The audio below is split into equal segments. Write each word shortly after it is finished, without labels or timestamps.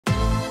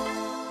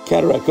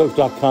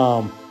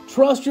CataractCoach.com.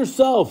 Trust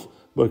yourself,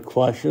 but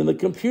question the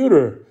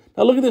computer.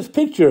 Now look at this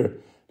picture.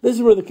 This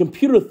is where the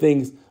computer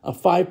thinks a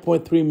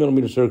 5.3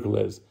 millimeter circle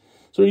is.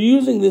 So we're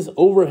using this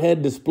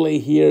overhead display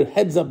here,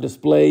 heads-up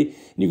display,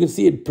 and you can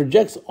see it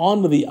projects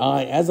onto the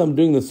eye as I'm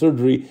doing the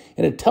surgery,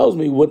 and it tells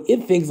me what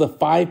it thinks a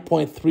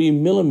 5.3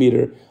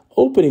 millimeter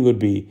opening would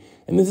be.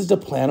 And this is to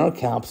plan our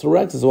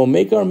capsulorhexis. So we'll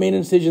make our main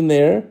incision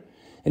there,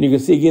 and you can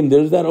see again,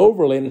 there's that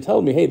overlay, and it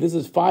tells me, hey, this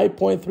is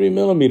 5.3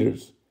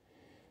 millimeters.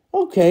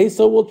 Okay,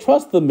 so we'll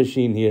trust the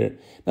machine here.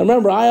 Now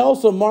remember, I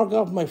also mark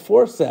off my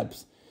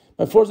forceps.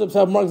 My forceps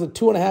have marks at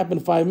 2.5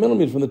 and 5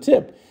 millimeters from the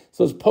tip.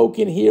 So let's poke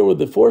in here with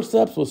the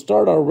forceps. We'll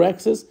start our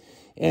rhexis.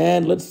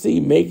 And let's see,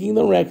 making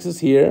the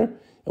rhexis here.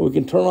 And we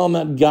can turn on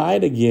that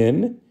guide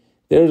again.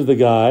 There's the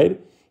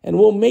guide. And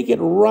we'll make it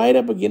right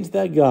up against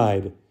that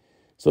guide.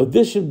 So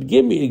this should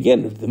give me,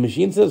 again, if the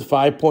machine says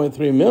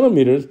 5.3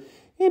 millimeters,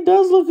 it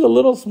does look a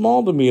little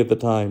small to me at the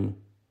time.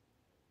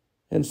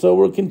 And so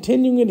we're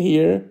continuing it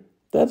here.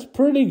 That's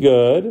pretty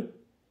good.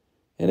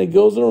 And it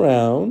goes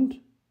around.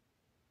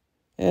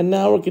 And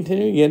now we're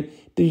continuing again.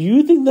 Do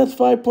you think that's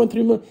 5.3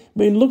 millimeters? I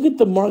mean, look at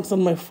the marks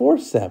on my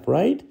forceps,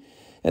 right?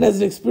 And as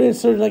an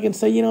experienced surgeon, I can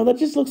say, you know, that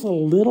just looks a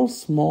little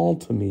small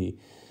to me.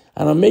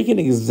 And I'm making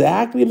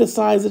exactly the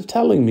size it's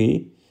telling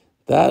me.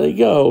 There you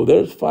go.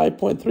 There's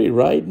 5.3,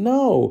 right?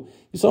 No.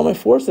 You saw my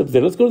forceps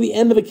there. Let's go to the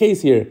end of the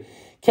case here.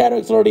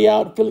 Cataract's already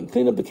out.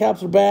 Clean up the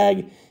capsular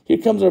bag. Here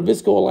comes our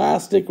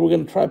viscoelastic. We're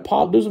going to try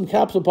do some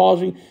capsule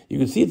polishing. You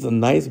can see it's a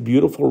nice,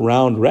 beautiful,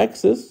 round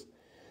rhexis.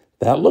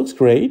 That looks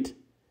great.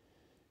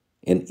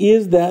 And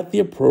is that the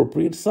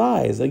appropriate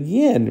size?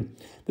 Again,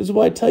 this is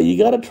why I tell you,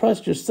 you got to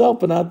trust yourself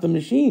but not the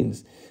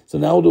machines. So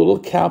now we'll do a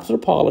little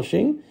capsular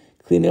polishing,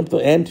 cleaning up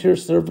the anterior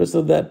surface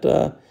of that,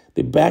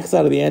 the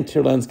backside of the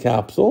anterior lens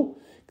capsule,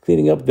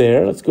 cleaning up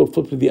there. Let's go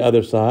flip to the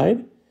other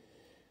side.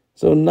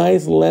 So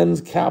nice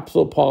lens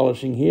capsule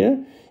polishing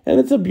here.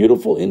 And it's a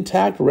beautiful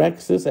intact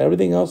rhexis.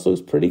 Everything else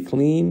looks pretty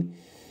clean.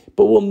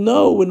 But we'll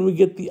know when we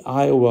get the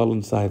IOL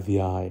inside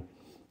the eye.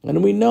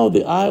 And we know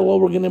the IOL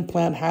we're going to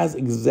implant has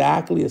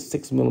exactly a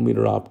 6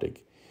 millimeter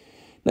optic.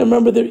 Now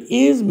remember, there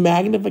is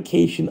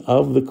magnification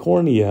of the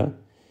cornea.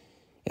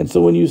 And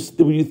so when you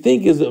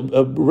think is a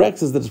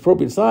rhexis that's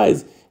appropriate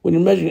size, when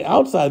you're measuring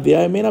outside the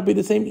eye, it may not be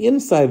the same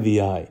inside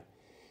the eye.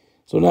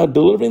 So now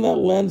delivering that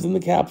lens in the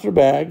capsular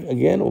bag,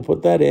 again, we'll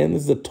put that in.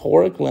 This is a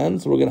toric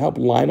lens, so we're going to help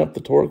line up the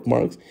toric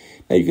marks.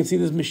 Now you can see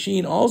this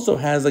machine also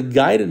has a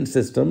guidance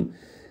system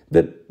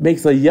that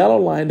makes a yellow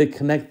line to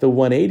connect the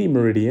 180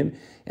 meridian,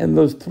 and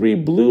those 3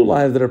 blue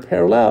lines that are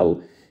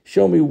parallel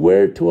show me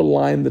where to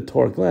align the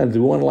toric lens.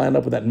 We want to line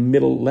up with that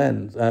middle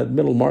lens,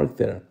 middle mark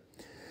there.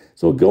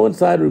 So we'll go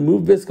inside,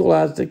 remove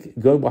viscoelastic,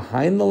 go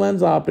behind the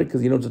lens optic,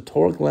 because you know it's a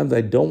toric lens.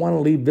 I don't want to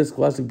leave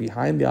viscoelastic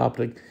behind the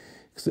optic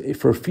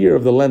for fear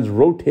of the lens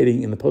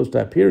rotating in the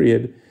post-op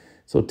period.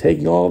 So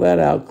taking all that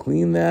out,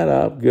 clean that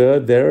up,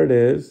 good, there it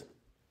is.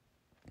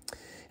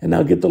 And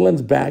now get the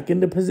lens back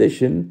into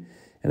position.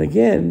 And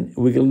again,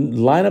 we can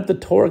line up the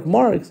toric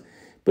marks,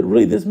 but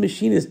really this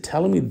machine is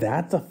telling me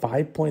that's a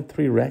 5.3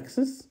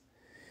 rhexis.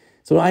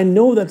 So I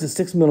know that's a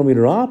 6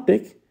 millimeter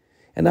optic.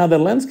 And now the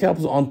lens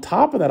capsule on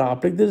top of that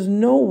optic, there's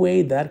no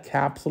way that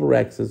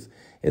capsulorhexis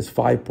is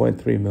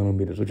 5.3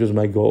 millimeters, which is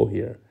my goal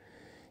here.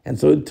 And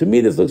so to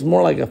me, this looks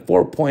more like a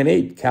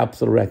 4.8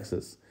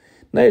 capsulorhexis.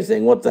 Now you're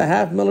saying, what's a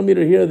half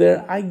millimeter here or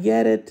there? I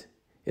get it.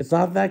 It's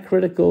not that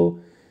critical.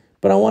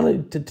 But I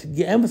wanted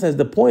to emphasize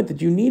the point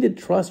that you need to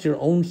trust your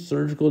own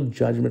surgical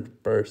judgment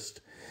first.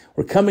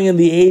 We're coming in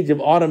the age of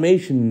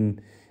automation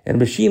and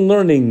machine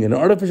learning and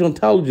artificial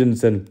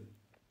intelligence. And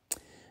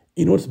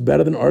you know what's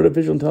better than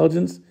artificial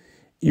intelligence?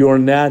 Your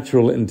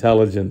natural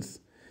intelligence.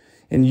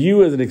 And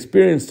you as an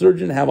experienced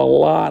surgeon have a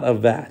lot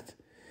of that.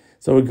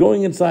 So we're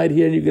going inside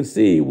here and you can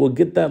see we'll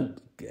get that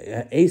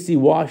AC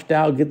washed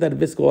out, get that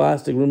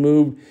viscoelastic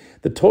removed.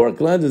 The toric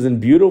lens is in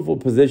beautiful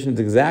position.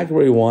 It's exactly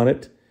where you want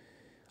it.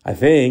 I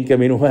think. I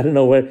mean, I don't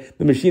know where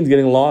the machine's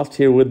getting lost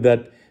here with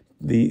that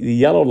the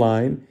yellow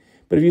line.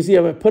 But if you see,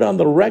 if I put on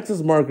the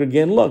rhexis marker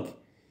again,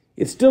 look,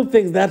 it still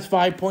thinks that's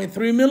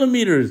 5.3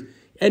 millimeters.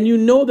 And you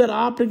know that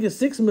optic is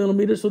 6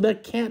 millimeters, so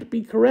that can't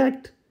be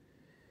correct.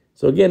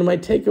 So again, my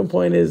take-home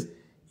point is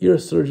you're a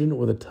surgeon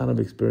with a ton of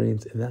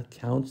experience, and that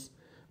counts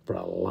for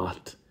a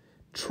lot.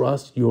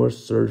 Trust your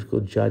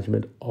surgical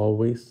judgment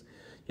always.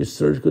 Your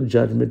surgical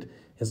judgment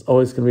is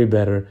always going to be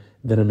better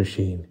than a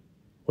machine.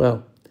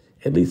 Well,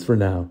 at least for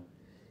now.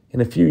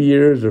 In a few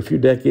years or a few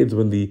decades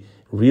when the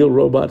real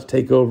robots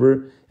take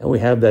over and we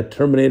have that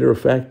Terminator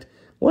effect,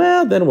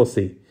 well, then we'll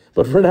see.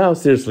 But for now,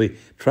 seriously,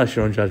 trust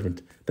your own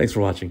judgment. Thanks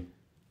for watching.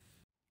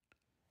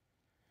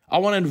 I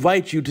want to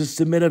invite you to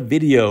submit a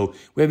video.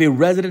 We have a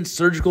resident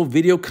surgical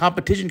video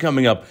competition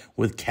coming up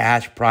with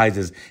cash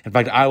prizes. In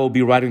fact, I will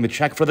be writing the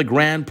check for the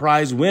grand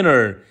prize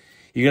winner.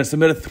 You're going to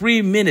submit a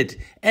 3-minute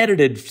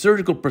edited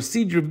surgical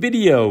procedure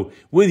video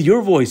with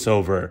your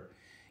voiceover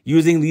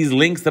using these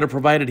links that are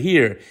provided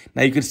here.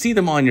 Now, you can see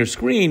them on your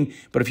screen,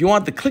 but if you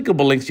want the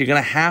clickable links, you're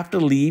going to have to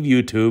leave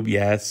YouTube,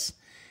 yes.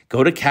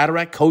 go to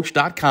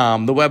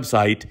CataractCoach.com, the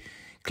website,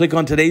 click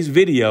on today's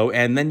video,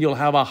 and then you'll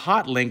have a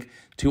hot link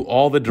to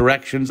all the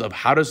directions of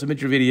how to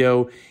submit your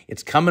video.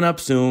 It's coming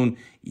up soon.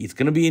 It's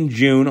going to be in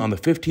June, on the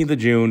 15th of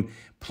June.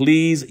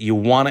 Please, you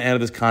want to enter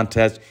this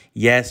contest.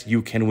 Yes,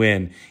 you can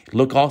win.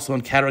 Look also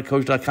on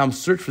CataractCoach.com,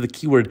 search for the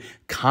keyword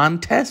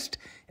contest,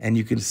 and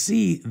you can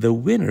see the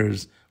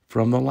winners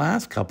from the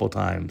last couple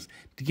times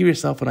to give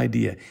yourself an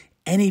idea.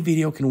 Any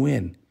video can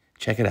win.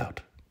 Check it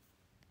out.